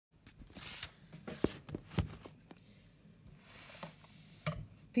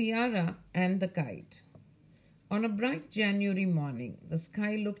Tiara and the Kite. On a bright January morning, the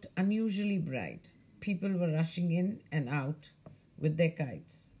sky looked unusually bright. People were rushing in and out with their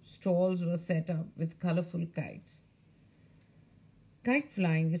kites. Stalls were set up with colorful kites. Kite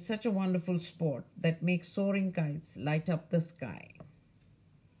flying is such a wonderful sport that makes soaring kites light up the sky.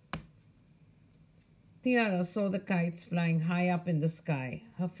 Tiara saw the kites flying high up in the sky.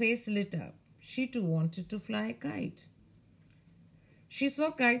 Her face lit up. She too wanted to fly a kite. She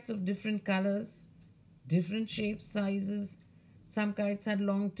saw kites of different colors, different shapes, sizes. Some kites had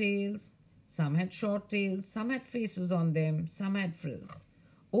long tails, some had short tails, some had faces on them, some had frills.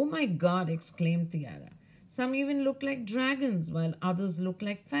 "Oh my God!" exclaimed Tiara. "Some even look like dragons, while others look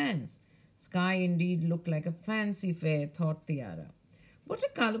like fans." Sky indeed looked like a fancy fair, thought Tiara. "What a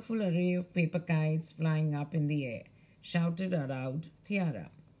colorful array of paper kites flying up in the air," shouted aloud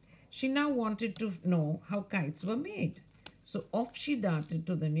Tiara. She now wanted to know how kites were made. So off she darted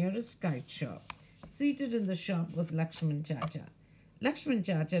to the nearest kite shop. Seated in the shop was Lakshman Chacha. Lakshman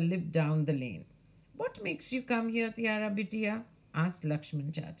Chacha lived down the lane. "What makes you come here, Tiara Bitia?" asked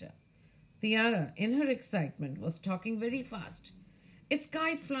Lakshman Chacha. Tiara, in her excitement, was talking very fast. "It's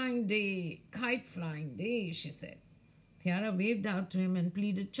kite flying day, she said. Tiara waved out to him and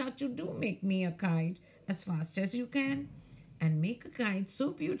pleaded, "Chachu, do make me a kite as fast as you can. And make a kite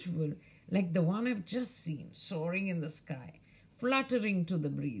so beautiful, like the one I've just seen, soaring in the sky, fluttering to the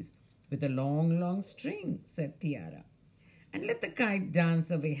breeze, with a long, long string," said Tiara. "And let the kite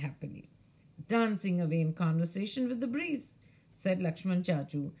dance away happily." "Dancing away in conversation with the breeze," said Lakshman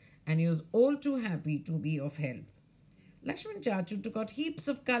Chachu, and he was all too happy to be of help. Lakshman Chachu took out heaps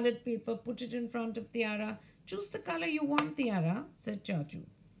of colored paper, put it in front of Tiara. "Choose the color you want, Tiara," said Chachu.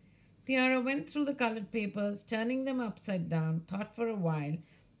 Tiara went through the colored papers, turning them upside down, thought for a while.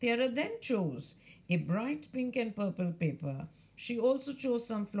 Tiara then chose a bright pink and purple paper. She also chose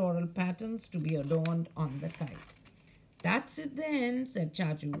some floral patterns to be adorned on the kite. "That's it then," said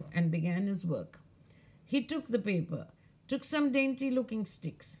Chachu, and began his work. He took the paper, took some dainty-looking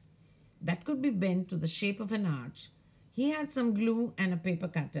sticks that could be bent to the shape of an arch. He had some glue and a paper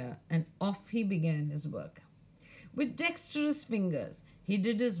cutter, and off he began his work. With dexterous fingers, he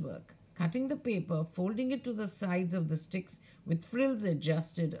did his work, cutting the paper, folding it to the sides of the sticks with frills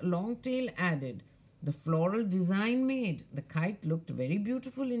adjusted, a long tail added. The floral design made, the kite looked very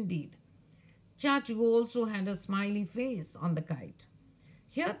beautiful indeed. Chachu also had a smiley face on the kite.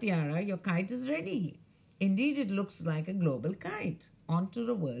 "Here, Tiara, your kite is ready. Indeed, it looks like a global kite, on to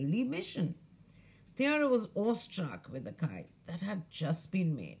the worldly mission." Tiara was awestruck with the kite that had just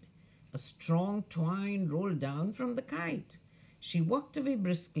been made. A strong twine rolled down from the kite. She walked away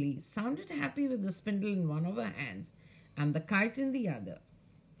briskly, sounded happy with the spindle in one of her hands and the kite in the other.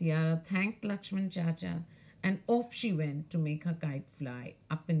 Tiara thanked Lakshman Chacha, and off she went to make her kite fly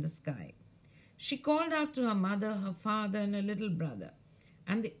up in the sky. She called out to her mother, her father, and her little brother,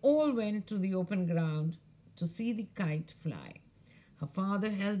 and they all went to the open ground to see the kite fly. Her father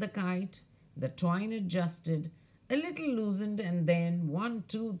held the kite, the twine adjusted, a little loosened, and then 1,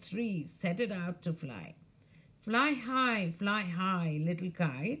 2, 3 set it out to fly. Fly, high, little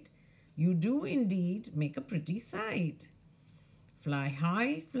kite. You do indeed make a pretty sight. Fly,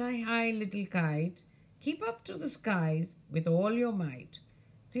 high, little kite. Keep up to the skies with all your might."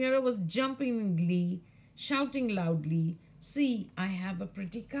 Tiara was jumping in glee, shouting loudly, "See, I have a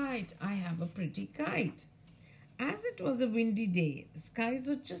pretty kite, I have a pretty kite." As it was a windy day, the skies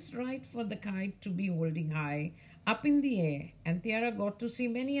were just right for the kite to be holding high up in the air, and Tiara got to see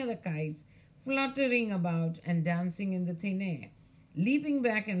many other kites fluttering about and dancing in the thin air, leaping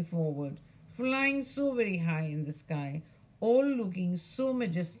back and forward, flying so very high in the sky, all looking so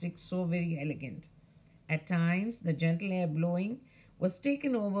majestic, so very elegant. At times, the gentle air blowing was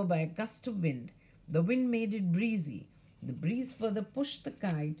taken over by a gust of wind. The wind made it breezy. The breeze further pushed the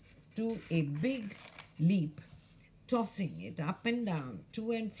kite to a big leap, tossing it up and down,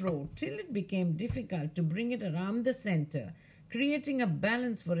 to and fro, till it became difficult to bring it around the center, creating a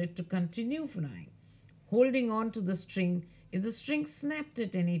balance for it to continue flying. Holding on to the string, if the string snapped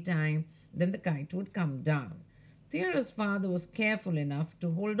at any time, then the kite would come down. Tiara's father was careful enough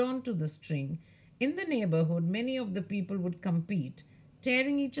to hold on to the string. In the neighborhood, many of the people would compete,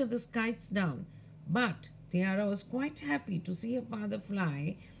 tearing each other's kites down. But Tiara was quite happy to see her father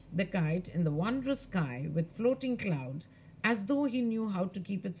fly the kite in the wondrous sky with floating clouds, as though he knew how to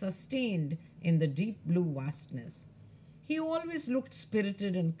keep it sustained in the deep blue vastness. He always looked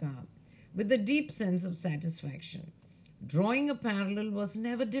spirited and calm, with a deep sense of satisfaction. Drawing a parallel was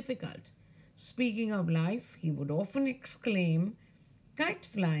never difficult. Speaking of life, he would often exclaim, "Kite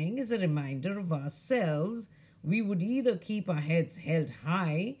flying is a reminder of ourselves we would either keep our heads held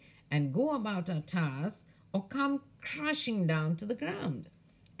high and go about our tasks or come crashing down to the ground.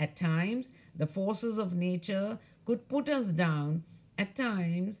 At times, the forces of nature could put us down. At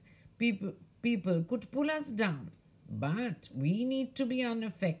times, people could pull us down. But we need to be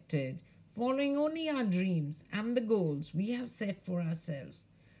unaffected, following only our dreams and the goals we have set for ourselves.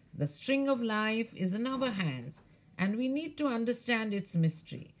 The string of life is in our hands, and we need to understand its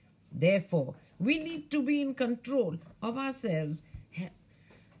mystery. Therefore, we need to be in control of ourselves,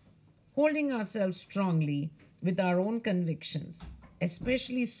 holding ourselves strongly with our own convictions,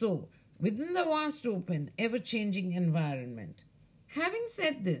 especially so within the vast open, ever changing environment. Having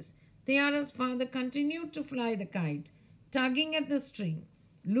said this, Tiara's father continued to fly the kite, tugging at the string,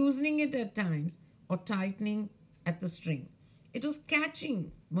 loosening it at times, or tightening at the string. It was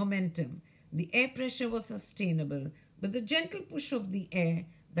catching momentum. The air pressure was sustainable. With the gentle push of the air,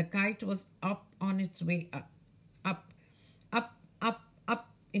 the kite was up on its way up, up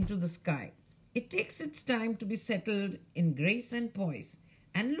into the sky. It takes its time to be settled in grace and poise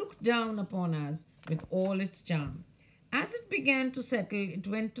and look down upon us with all its charm. As it began to settle, it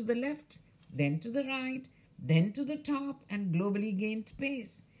went to the left, then to the right, then to the top, and globally gained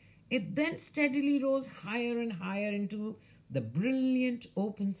pace. It then steadily rose higher and higher into the brilliant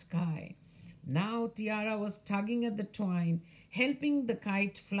open sky. Now Tiara was tugging at the twine, helping the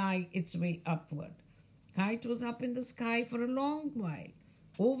kite fly its way upward. Kite was up in the sky for a long while,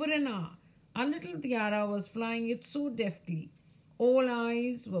 over an hour. Our little Tiara was flying it so deftly. All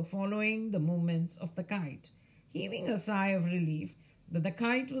eyes were following the movements of the kite, heaving a sigh of relief that the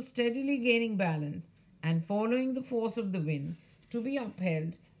kite was steadily gaining balance and following the force of the wind to be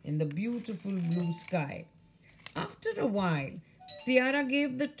upheld in the beautiful blue sky. After a while, Tiara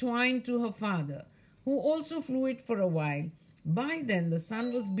gave the twine to her father, who also flew it for a while. By then, the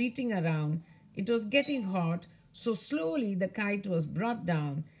sun was beating around. It was getting hot, so slowly the kite was brought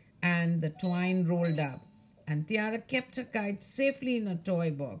down and the twine rolled up. And Tiara kept her kite safely in a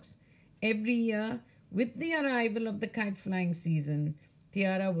toy box. Every year, with the arrival of the kite flying season,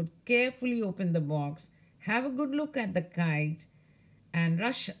 Tiara would carefully open the box, have a good look at the kite, and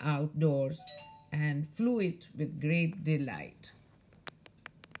rush outdoors and flew it with great delight.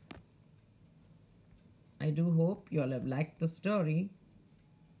 I do hope you all have liked the story.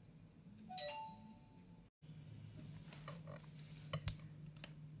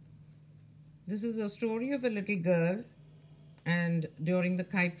 This is a story of a little girl, and during the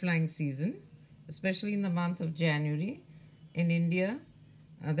kite flying season, especially in the month of January in India,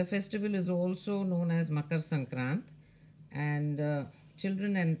 the festival is also known as Makar Sankrant, and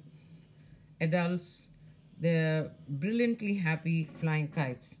children and adults, they're brilliantly happy flying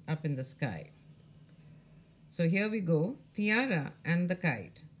kites up in the sky. So here we go, Tiara and the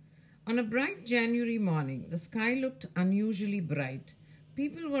kite. On a bright January morning, the sky looked unusually bright.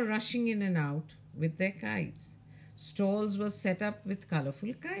 People were rushing in and out with their kites. Stalls were set up with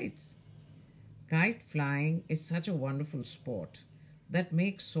colorful kites. Kite flying is such a wonderful sport that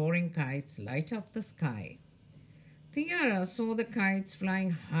makes soaring kites light up the sky. Tiara saw the kites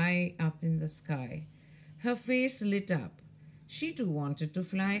flying high up in the sky. Her face lit up. She too wanted to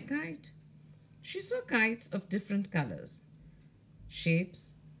fly a kite. She saw kites of different colors,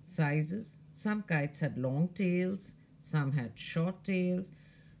 shapes, sizes. Some kites had long tails, some had short tails,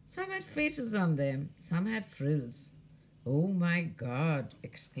 some had faces on them, some had frills. "Oh my God!"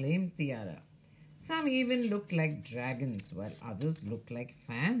 exclaimed Tiara. Some even looked like dragons, while others looked like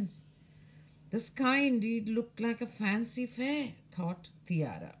fans. The sky indeed looked like a fancy fair, thought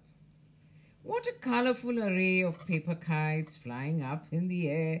Tiara. "What a colorful array of paper kites flying up in the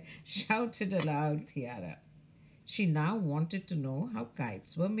air," shouted aloud Tiara. She now wanted to know how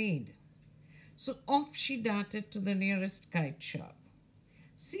kites were made. So off she darted to the nearest kite shop.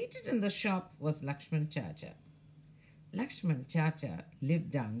 Seated in the shop was Lakshman Chacha. Lakshman Chacha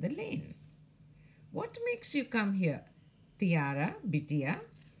lived down the lane. "What makes you come here, Tiara, Bitiya?"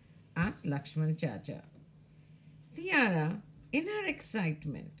 asked Lakshman Chacha. Tiara, in her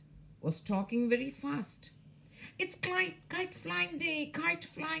excitement, was talking very fast. "It's kite flying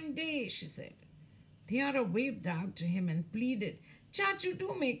day, she said. Tiara waved out to him and pleaded, "Chachu,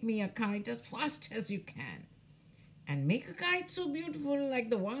 do make me a kite as fast as you can. And make a kite so beautiful like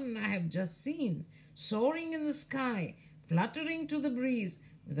the one I have just seen, soaring in the sky, fluttering to the breeze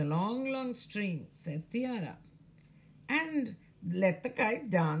with a long, long string," said Tiara. "And let the kite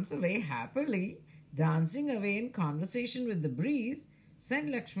dance away happily, dancing away in conversation with the breeze," said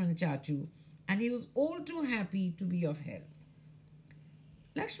Lakshman Chachu, and he was all too happy to be of help.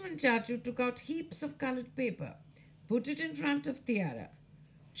 Lakshman Chachu took out heaps of colored paper, put it in front of Tiara.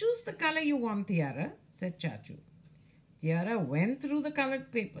 Choose the color you want, Tiara, said Chachu. Tiara went through the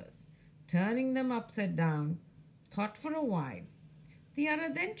colored papers, turning them upside down, thought for a while.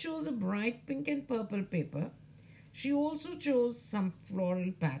 Tiara then chose a bright pink and purple paper. She also chose some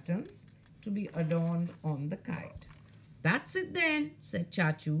floral patterns to be adorned on the kite. That's it then, said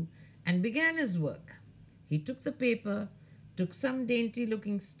Chachu, and began his work. He took the paper, took some dainty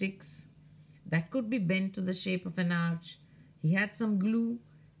looking sticks that could be bent to the shape of an arch. He had some glue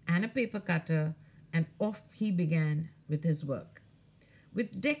and a paper cutter, and off he began with his work.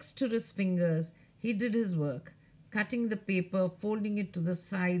 With dexterous fingers, he did his work, cutting the paper, folding it to the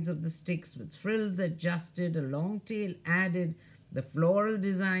sides of the sticks with frills adjusted, a long tail added, the floral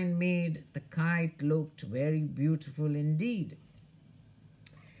design made. The kite looked very beautiful indeed.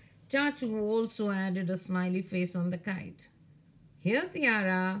 Chachu also added a smiley face on the kite. Here,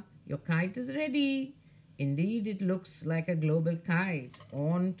 Tiara, your kite is ready. Indeed, it looks like a global kite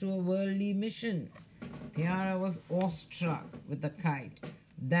on to a worldly mission. Tiara was awestruck with the kite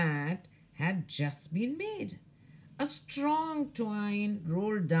that had just been made. A strong twine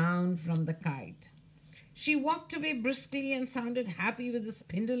rolled down from the kite. She walked away briskly and sounded happy with the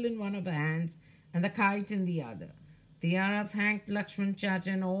spindle in one of her hands and the kite in the other. Tiara thanked Lakshman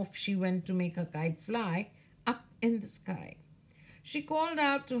Chacha and off she went to make her kite fly up in the sky. She called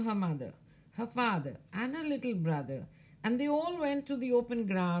out to her mother, her father, and her little brother, and they all went to the open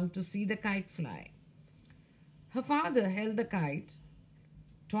ground to see the kite fly. Her father held the kite,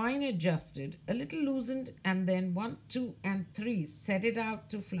 twine adjusted, a little loosened, and then 1, 2, and 3 set it out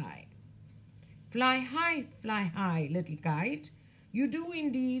to fly. Fly high, little kite. You do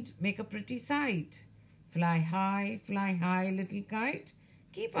indeed make a pretty sight. Fly high, little kite.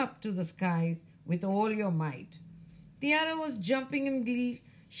 Keep up to the skies with all your might. Tiara was jumping in glee,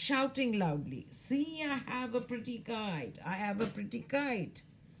 shouting loudly, See, I have a pretty kite. I have a pretty kite.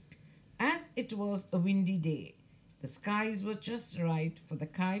 As it was a windy day, the skies were just right for the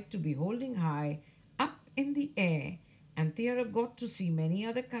kite to be holding high up in the air, and Tiara got to see many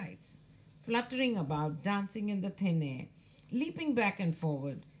other kites, fluttering about, dancing in the thin air, leaping back and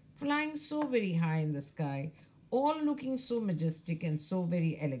forward, flying so very high in the sky, all looking so majestic and so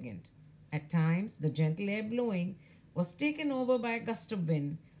very elegant. At times, the gentle air blowing was taken over by a gust of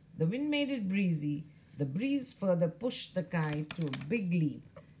wind. The wind made it breezy. The breeze further pushed the kite to a big leap,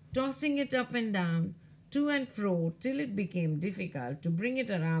 tossing it up and down, to and fro, till it became difficult to bring it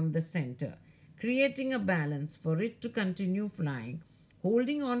around the center, creating a balance for it to continue flying,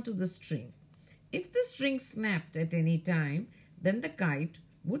 holding on to the string. If the string snapped at any time, then the kite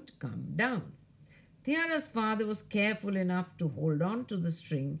would come down. Tiara's father was careful enough to hold on to the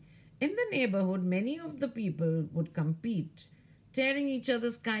string. In the neighborhood, many of the people would compete, tearing each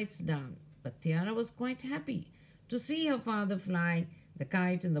other's kites down. But Tiara was quite happy to see her father fly the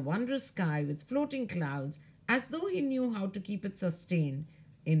kite in the wondrous sky with floating clouds, as though he knew how to keep it sustained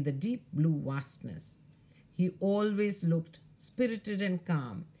in the deep blue vastness. He always looked spirited and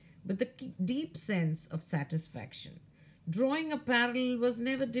calm, with a deep sense of satisfaction. Drawing a parallel was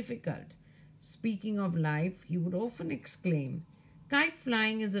never difficult. Speaking of life, he would often exclaim, Kite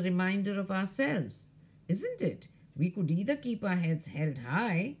flying is a reminder of ourselves, isn't it? We could either keep our heads held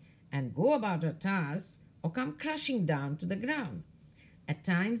high and go about our tasks, or come crashing down to the ground. At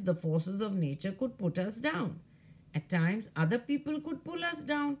times, the forces of nature could put us down. At times, other people could pull us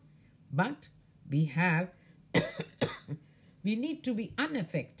down. But we need to be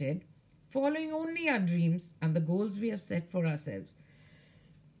unaffected, following only our dreams and the goals we have set for ourselves.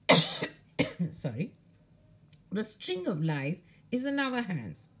 Sorry. The string of life is in our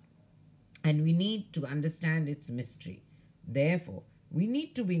hands, and we need to understand its mystery. Therefore, we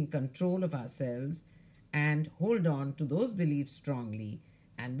need to be in control of ourselves and hold on to those beliefs strongly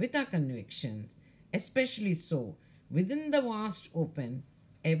and with our convictions, especially so within the vast, open,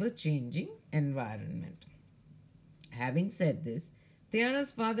 ever-changing environment. Having said this,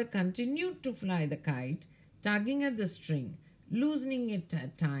 Tiara's father continued to fly the kite, tugging at the string, loosening it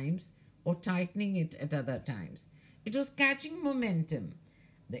at times or tightening it at other times. It was catching momentum.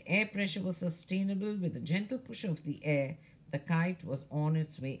 The air pressure was sustainable. With a gentle push of the air, the kite was on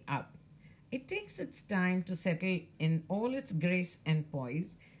its way up. It takes its time to settle in all its grace and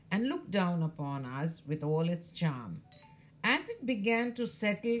poise and look down upon us with all its charm. As it began to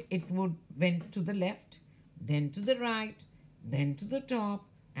settle, it went to the left, then to the right, then to the top,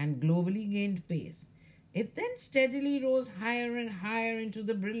 and globally gained pace. It then steadily rose higher and higher into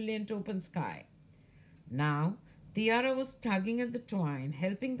the brilliant open sky. Now, Tiara was tugging at the twine,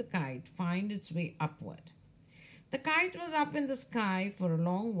 helping the kite find its way upward. The kite was up in the sky for a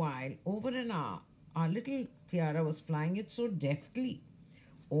long while, over an hour. Our little Tiara was flying it so deftly.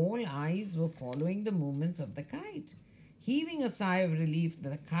 All eyes were following the movements of the kite. Heaving a sigh of relief,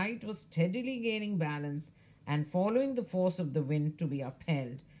 the kite was steadily gaining balance and following the force of the wind to be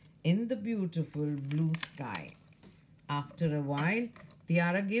upheld in the beautiful blue sky. After a while,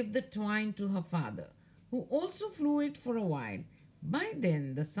 Tiara gave the twine to her father, who also flew it for a while. By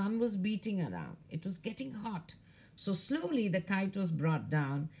then, the sun was beating around. It was getting hot. So slowly, the kite was brought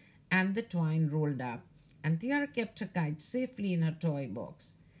down and the twine rolled up, and Tiara kept her kite safely in her toy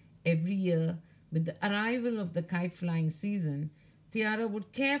box. Every year, with the arrival of the kite flying season, Tiara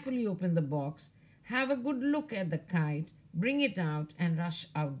would carefully open the box, have a good look at the kite, bring it out, and rush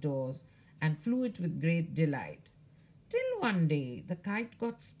outdoors, and flew it with great delight. Till one day the kite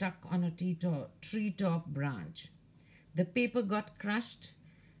got stuck on a treetop branch. The paper got crushed,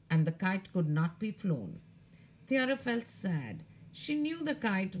 and the kite could not be flown. Tiara felt sad. She knew the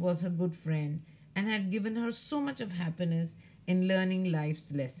kite was her good friend and had given her so much of happiness in learning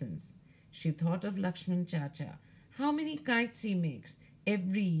life's lessons. She thought of Lakshman Chacha. How many kites he makes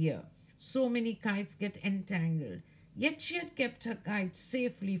every year. So many kites get entangled. Yet she had kept her kite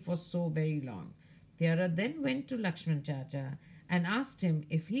safely for so very long. Tiara then went to Lakshman Chacha and asked him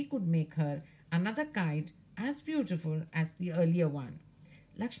if he could make her another kite as beautiful as the earlier one.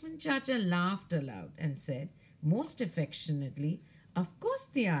 Lakshman Chacha laughed aloud and said, most affectionately, of course,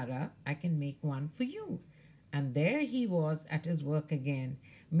 Tiara, I can make one for you. And there he was at his work again,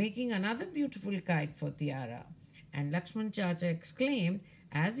 making another beautiful kite for Tiara. And Lakshman Chacha exclaimed,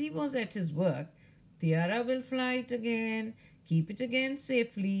 as he was at his work, Tiara will fly it again, keep it again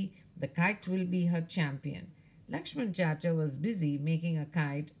safely, the kite will be her champion. Lakshman Chacha was busy making a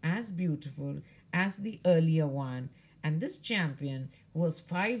kite as beautiful as the earlier one, and this champion, who was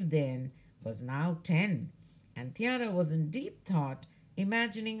 5 then, was now 10. And Tiara was in deep thought,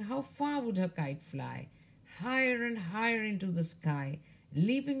 imagining how far would her kite fly, higher and higher into the sky,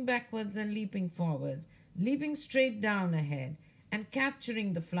 leaping backwards and leaping forwards, leaping straight down ahead, and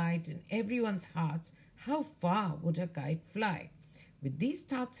capturing the flight in everyone's hearts. How far would her kite fly? With these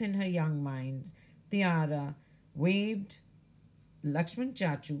thoughts in her young mind, Tiara waved Lakshman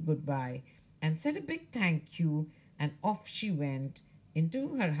Chachu goodbye and said a big thank you, and off she went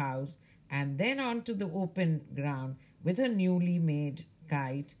into her house and then onto the open ground with her newly made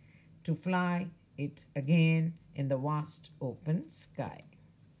kite to fly it again in the vast open sky.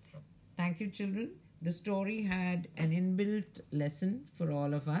 Thank you, children. The story had an inbuilt lesson for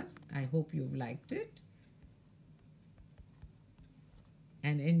all of us. I hope you've liked it.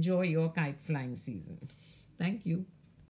 And enjoy your kite flying season. Thank you.